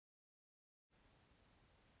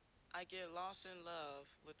I get lost in love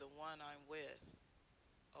with the one I'm with.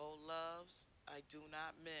 Old loves I do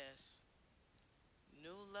not miss.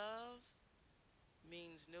 New love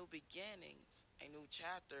means new beginnings. A new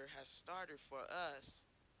chapter has started for us.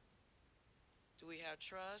 Do we have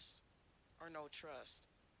trust or no trust?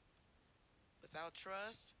 Without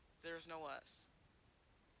trust, there's no us.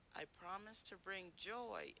 I promise to bring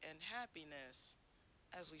joy and happiness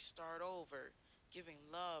as we start over, giving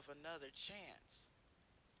love another chance.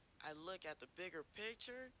 I look at the bigger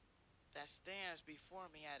picture that stands before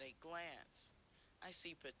me at a glance. I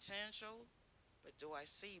see potential, but do I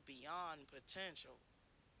see beyond potential?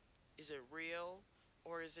 Is it real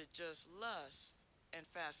or is it just lust and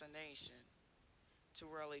fascination? Too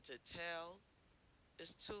early to tell,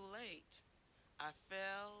 it's too late. I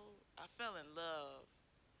fell in love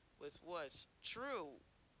with what's true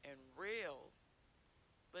and real.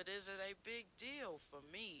 But is it a big deal for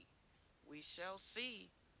me? We shall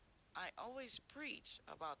see. I always preach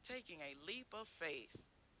about taking a leap of faith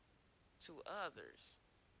to others.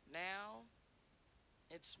 Now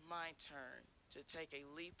it's my turn to take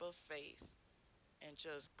a leap of faith and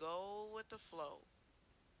just go with the flow.